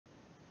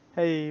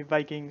Hey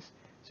Vikings.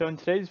 So in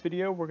today's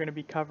video we're going to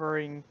be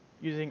covering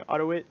using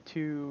AutoIt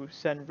to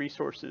send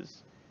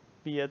resources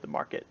via the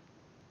market.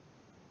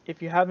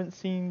 If you haven't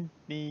seen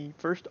the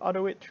first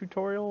AutoIt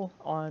tutorial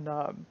on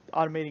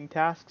automating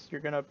tasks,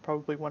 you're going to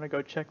probably want to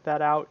go check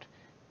that out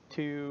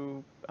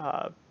to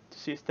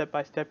see a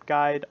step-by-step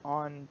guide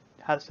on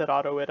how to set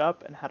AutoIt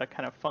up and how to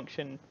kind of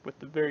function with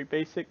the very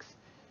basics.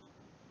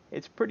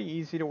 It's pretty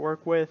easy to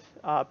work with,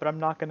 but I'm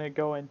not going to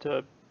go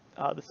into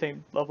the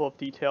same level of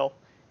detail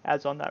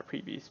as on that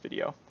previous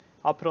video.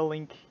 I'll put a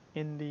link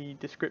in the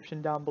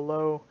description down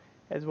below,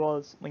 as well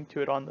as link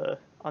to it on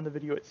the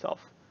video itself.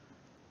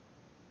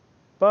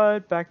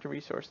 But back to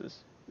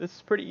resources. This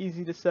is pretty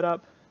easy to set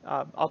up.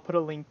 I'll put a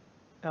link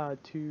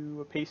to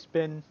a paste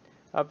bin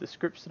of the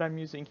scripts that I'm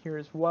using here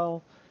as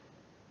well.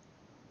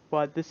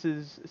 But this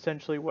is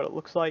essentially what it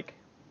looks like.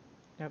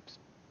 Oops,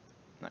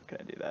 not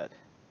gonna do that.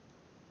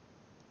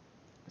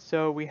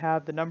 So we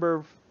have the number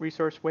of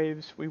resource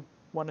waves we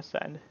want to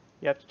send.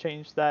 You have to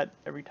change that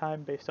every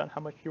time based on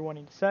how much you're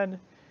wanting to send.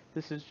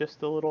 This is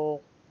just a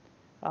little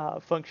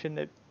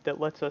function that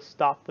lets us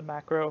stop the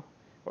macro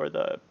or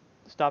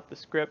stop the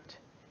script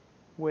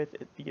with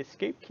the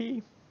escape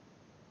key.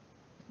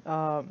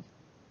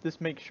 This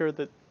makes sure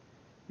that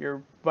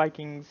your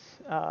Vikings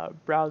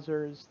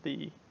browser is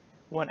the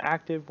one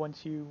active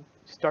once you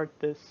start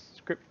this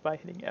script by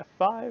hitting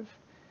F5.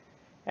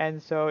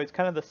 And so it's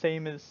kind of the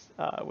same as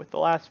with the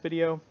last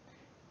video.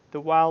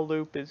 The while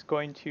loop is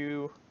going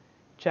to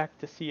check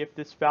to see if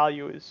this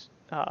value is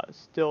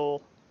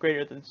still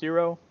greater than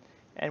 0.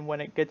 And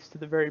when it gets to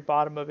the very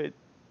bottom of it,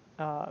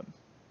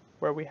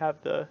 where we have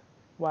the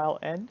while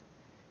end,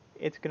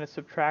 it's going to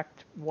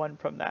subtract 1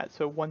 from that.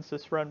 So once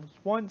this runs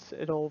once,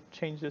 it'll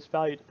change this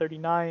value to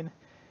 39,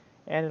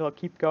 and it'll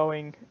keep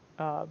going,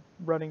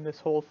 running this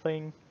whole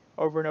thing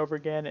over and over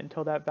again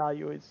until that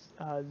value is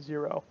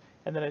 0,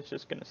 and then it's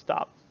just going to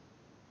stop.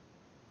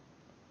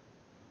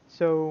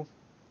 So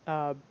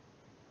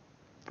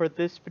for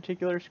this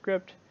particular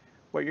script,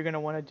 what you're going to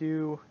want to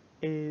do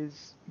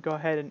is go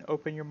ahead and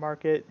open your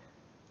market,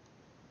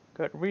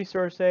 go to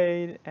resource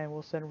aid, and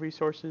we'll send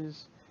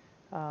resources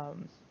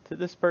to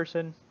this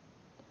person.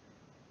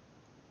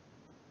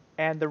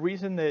 And the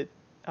reason that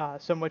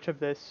so much of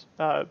this,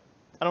 I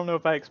don't know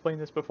if I explained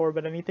this before,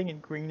 but anything in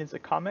green is a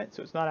comment,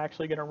 so it's not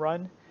actually going to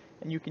run.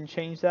 And you can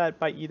change that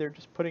by either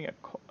just putting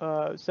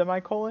a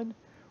semicolon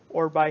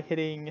or by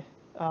hitting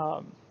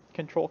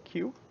Control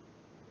Q.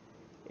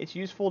 It's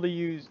useful to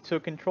use, so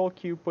Control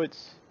Q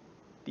puts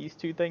these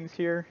two things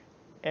here,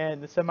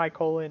 and the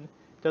semicolon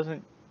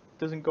doesn't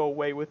go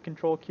away with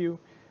Control Q.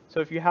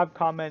 So if you have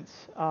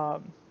comments,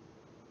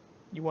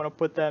 you want to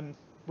put them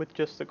with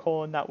just the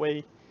colon. That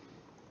way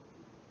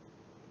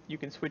you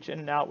can switch in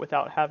and out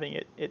without having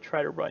it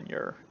try to run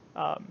your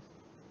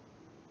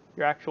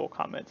actual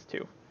comments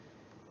too.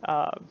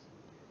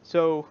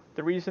 So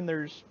the reason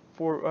there's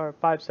 4 or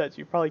 5 sets,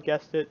 you probably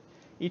guessed it.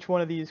 Each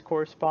one of these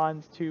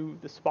corresponds to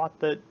the spot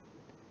that,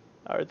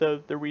 or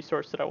the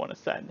resource that I want to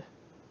send.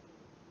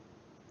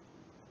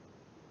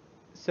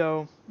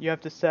 So you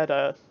have to set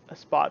a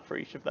spot for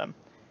each of them.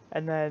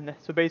 And then,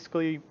 so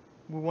basically,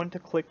 we want to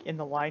click in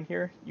the line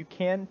here. You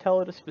can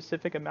tell it a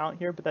specific amount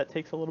here, but that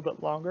takes a little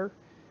bit longer.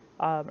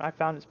 I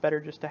found it's better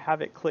just to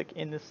have it click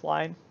in this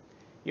line.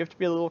 You have to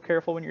be a little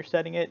careful when you're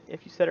setting it.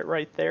 If you set it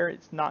right there,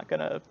 it's not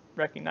going to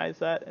recognize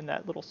that, and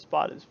that little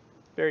spot is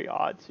very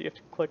odd. So you have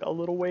to click a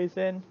little ways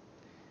in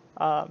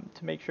to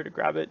make sure to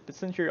grab it. But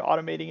since you're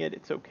automating it,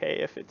 it's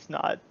okay if it's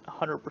not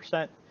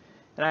 100%.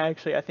 And I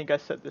think I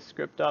set this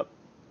script up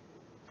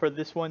for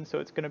this one, so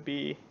it's going to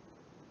be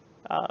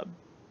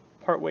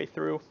part way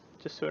through,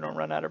 just so I don't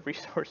run out of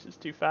resources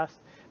too fast.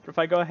 But if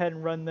I go ahead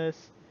and run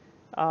this,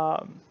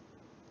 oh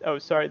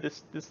sorry,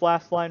 this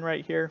last line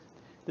right here,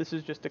 this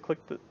is just to click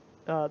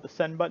the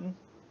send button,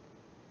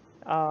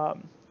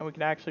 and we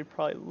can actually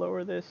probably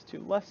lower this to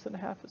less than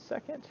half a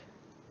second.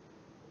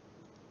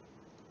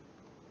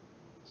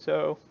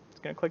 So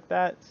it's going to click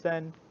that,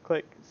 send,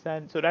 click,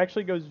 send. So it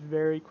actually goes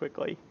very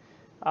quickly.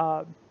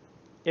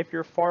 If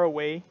you're far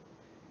away,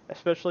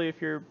 especially if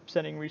you're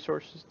sending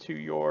resources to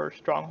your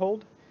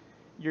stronghold,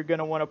 you're going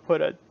to want to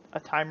put a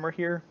timer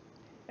here.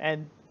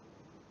 And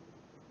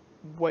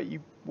what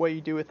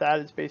you do with that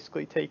is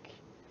basically take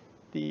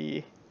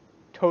the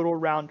total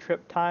round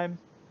trip time,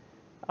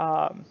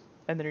 and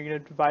then you're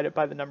going to divide it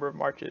by the number of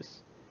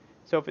marches.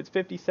 So if it's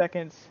 50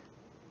 seconds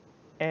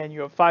and you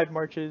have 5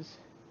 marches,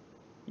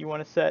 you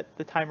want to set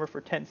the timer for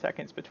 10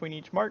 seconds between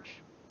each march.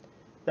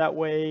 That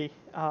way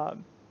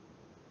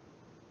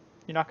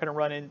you're not going to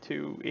run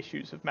into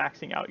issues of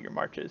maxing out your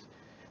marches.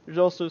 There's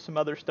also some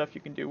other stuff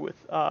you can do with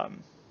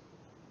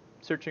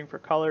searching for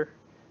color.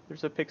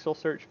 There's a pixel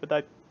search,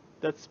 but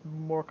that's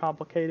more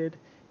complicated.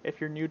 If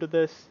you're new to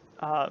this,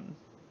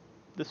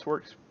 this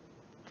works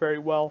very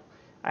well.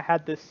 I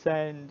had this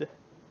send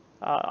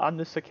on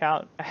this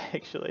account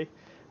actually.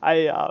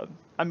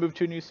 I moved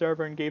to a new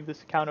server and gave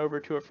this account over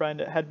to a friend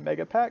that had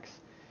mega packs.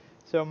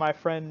 So my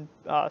friend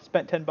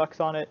spent $10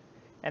 on it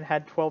and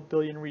had 12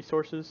 billion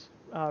resources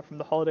from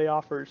the holiday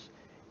offers,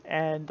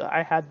 and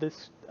I had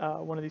this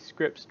one of these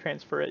scripts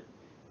transfer it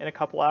in a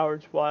couple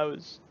hours while I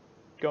was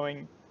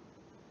going.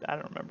 I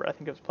don't remember. I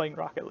think I was playing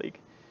Rocket League.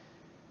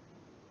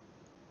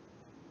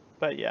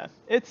 But yeah,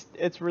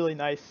 it's really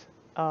nice,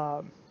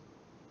 um,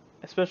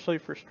 especially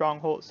for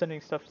Stronghold,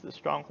 sending stuff to the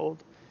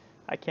Stronghold.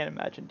 I can't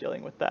imagine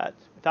dealing with that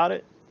without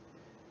it.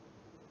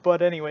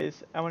 But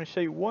anyways, I want to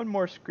show you one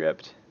more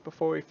script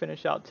before we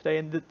finish out today,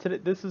 and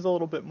this is a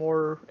little bit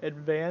more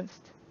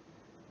advanced.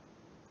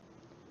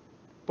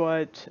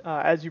 But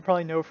as you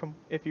probably know from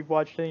if you've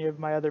watched any of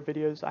my other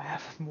videos, I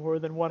have more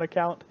than one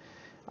account,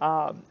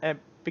 and it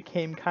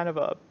became kind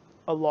of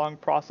a long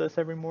process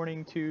every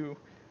morning to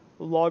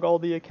log all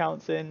the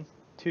accounts in,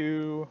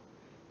 to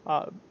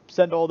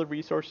send all the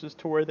resources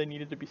to where they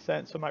needed to be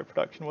sent so my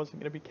production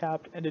wasn't going to be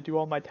capped, and to do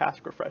all my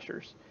task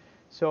refreshers.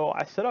 So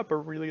I set up a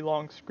really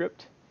long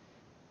script.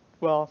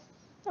 Well,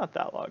 not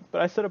that long,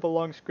 but I set up a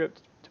long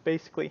script to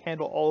basically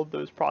handle all of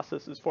those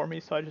processes for me.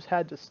 So I just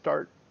had to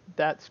start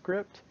that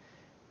script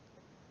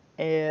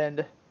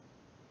and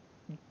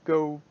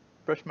go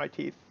brush my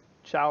teeth,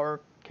 shower,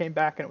 came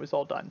back, and it was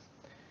all done.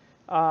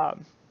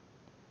 Um,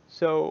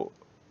 so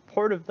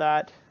part of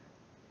that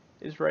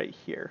is right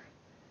here.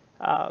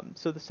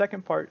 So the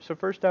second part, so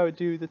first I would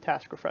do the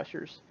task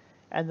refreshers,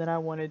 and then I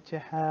wanted to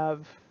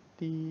have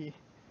the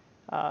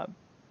uh,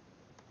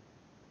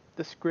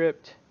 the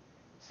script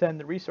send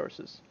the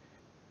resources.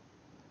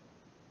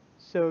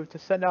 So to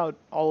send out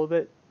all of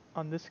it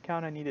on this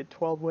account, I needed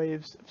 12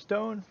 waves of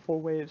stone, 4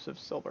 waves of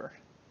silver.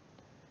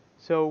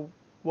 So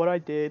what I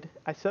did,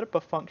 I set up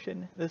a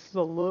function. This is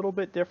a little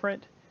bit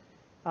different,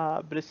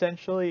 but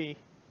essentially,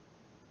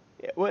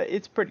 well,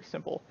 it's pretty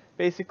simple.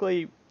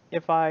 Basically,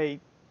 if I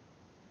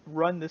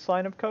run this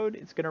line of code,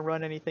 it's going to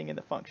run anything in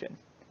the function.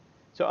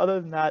 So other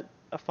than that,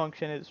 a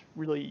function is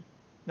really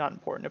not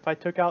important. If I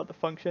took out the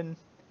function,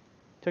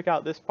 took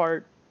out this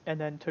part, and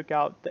then took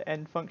out the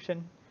end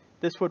function,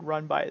 this would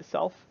run by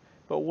itself.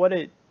 But what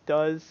it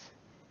does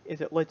is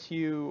it lets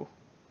you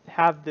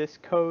have this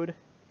code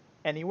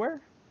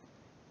anywhere,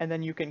 and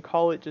then you can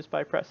call it just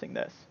by pressing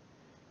this.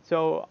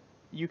 So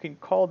you can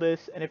call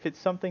this, and if it's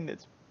something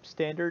that's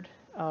standard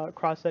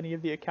across any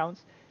of the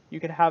accounts, you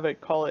can have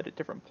it call it at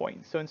different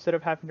points. So instead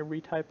of having to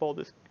retype all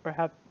this or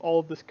have all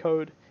of this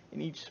code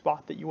in each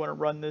spot that you want to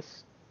run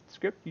this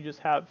script, you just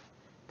have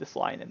this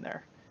line in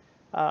there.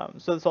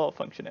 So that's all a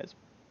function is.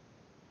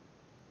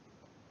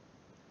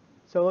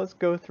 So let's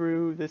go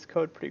through this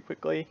code pretty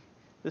quickly.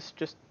 This is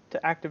just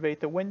to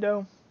activate the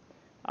window.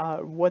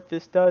 What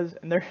this does,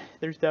 and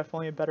there's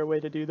definitely a better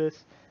way to do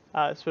this,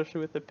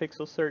 especially with the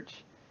pixel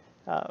search.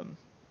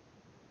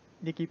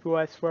 Nikki Poo,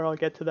 I swear I'll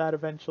get to that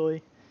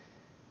eventually,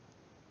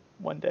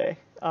 one day.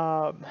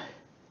 But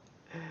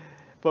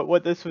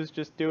what this was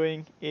just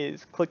doing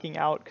is clicking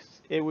out,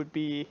 because it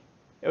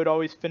would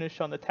always finish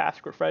on the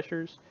task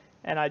refreshers,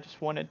 and I just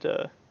wanted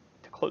to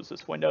close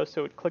this window,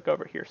 so it would click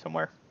over here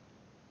somewhere.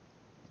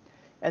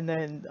 And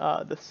then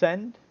the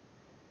send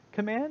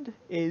command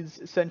is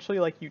essentially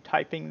like you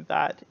typing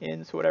that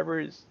in, so whatever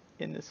is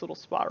in this little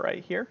spot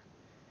right here,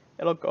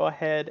 it'll go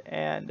ahead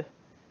and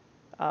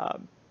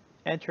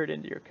enter it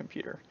into your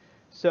computer.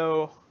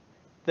 So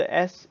the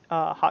S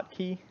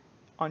hotkey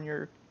on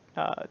your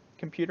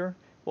computer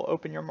will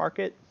open your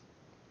market.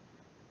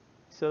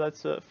 So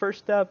that's the first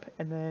step,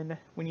 and then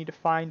we need to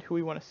find who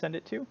we want to send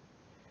it to.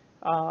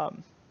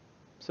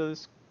 So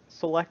this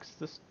selects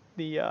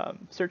the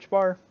search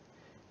bar,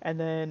 and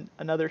then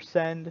another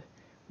send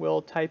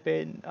will type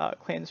in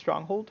clan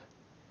stronghold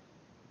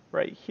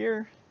right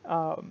here.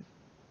 I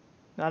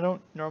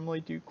don't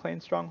normally do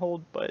clan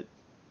stronghold, but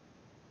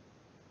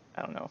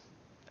I don't know.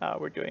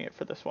 We're doing it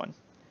for this one.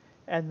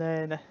 And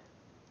then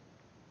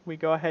we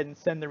go ahead and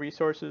send the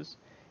resources.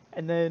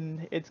 And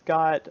then it's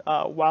got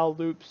while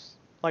loops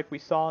like we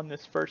saw in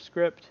this first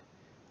script,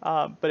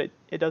 but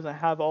it doesn't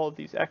have all of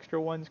these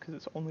extra ones because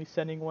it's only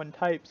sending one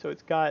type. So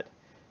it's got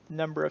the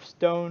number of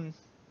stone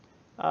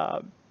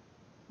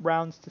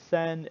rounds to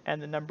send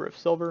and the number of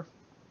silver.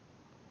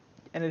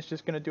 And it's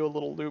just going to do a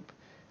little loop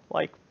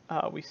like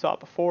we saw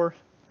before.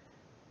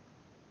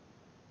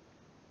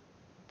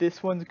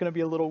 This one's going to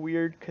be a little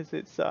weird because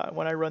it's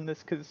when I run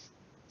this, because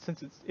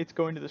since it's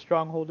going to the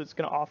stronghold, it's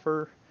going to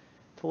offer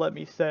to let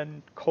me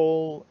send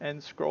coal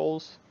and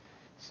scrolls.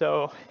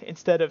 So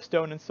instead of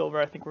stone and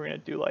silver, I think we're going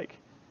to do like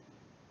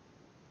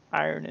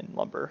iron and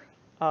lumber.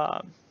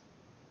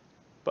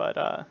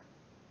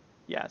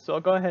 Yeah, so I'll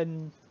go ahead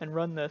and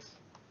run this.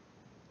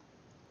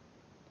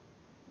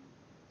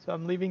 So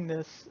I'm leaving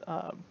this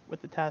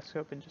with the task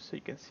open just so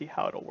you can see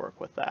how it'll work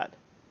with that.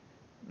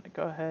 I'm going to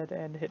go ahead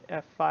and hit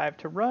F5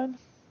 to run.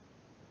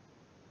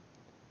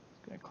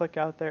 Just going to click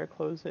out there,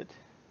 close it,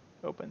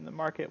 open the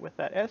market with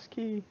that S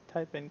key,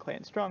 type in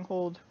clan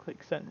stronghold,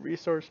 click send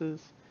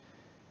resources,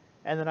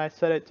 and then I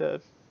set it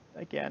to,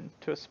 again,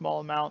 to a small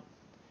amount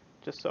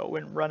just so it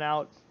wouldn't run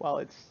out while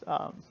it's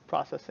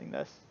processing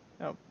this.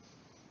 Oh.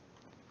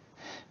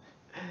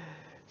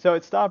 So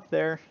it stopped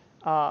there.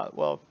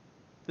 Well,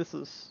 this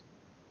is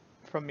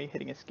from me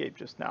hitting escape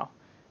just now,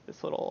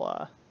 this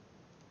little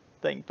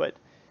thing, but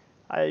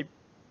I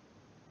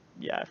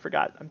yeah, I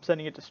forgot. I'm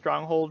sending it to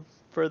Stronghold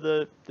for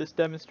this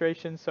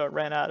demonstration, so it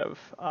ran out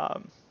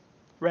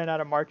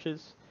of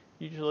marches.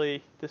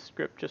 Usually this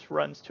script just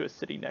runs to a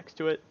city next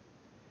to it,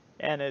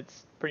 and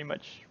it's pretty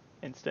much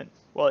instant.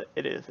 Well,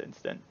 it is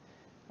instant.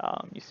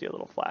 You see a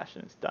little flash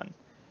and it's done.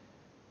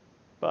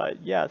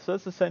 But yeah, so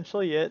that's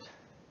essentially it.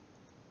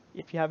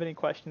 If you have any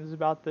questions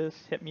about this,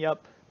 hit me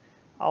up.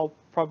 I'll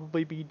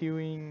probably be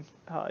doing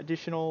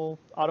additional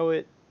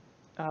AutoIt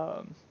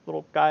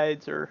little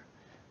guides or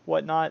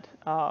whatnot.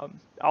 I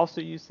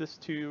also use this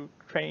to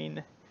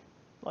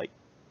like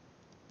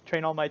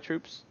train all my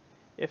troops.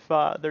 If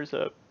there's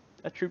a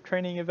troop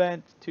training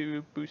event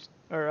to boost,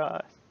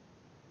 or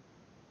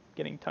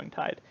getting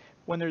tongue-tied.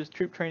 When there's a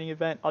troop training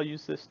event, I'll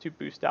use this to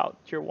boost out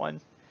tier 1.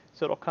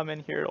 So it'll come in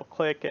here, it'll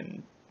click,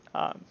 and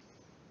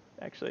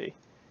actually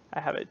I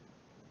have it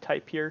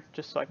type here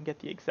just so I can get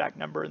the exact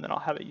number, and then I'll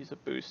have it use a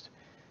boost.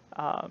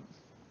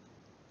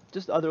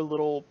 Just other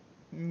little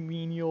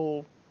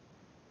menial,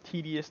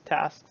 tedious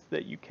tasks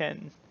that you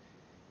can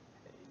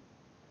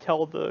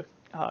tell the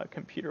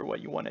computer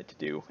what you want it to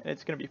do, and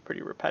it's going to be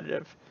pretty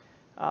repetitive.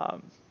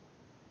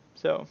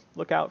 So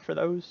look out for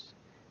those.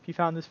 If you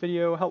found this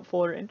video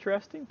helpful or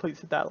interesting, please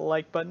hit that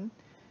like button.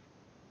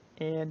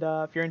 And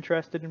if you're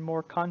interested in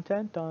more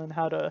content on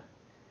how to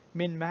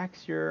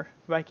min-max your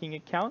Viking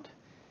account,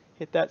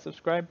 hit that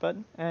subscribe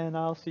button, and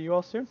I'll see you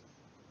all soon.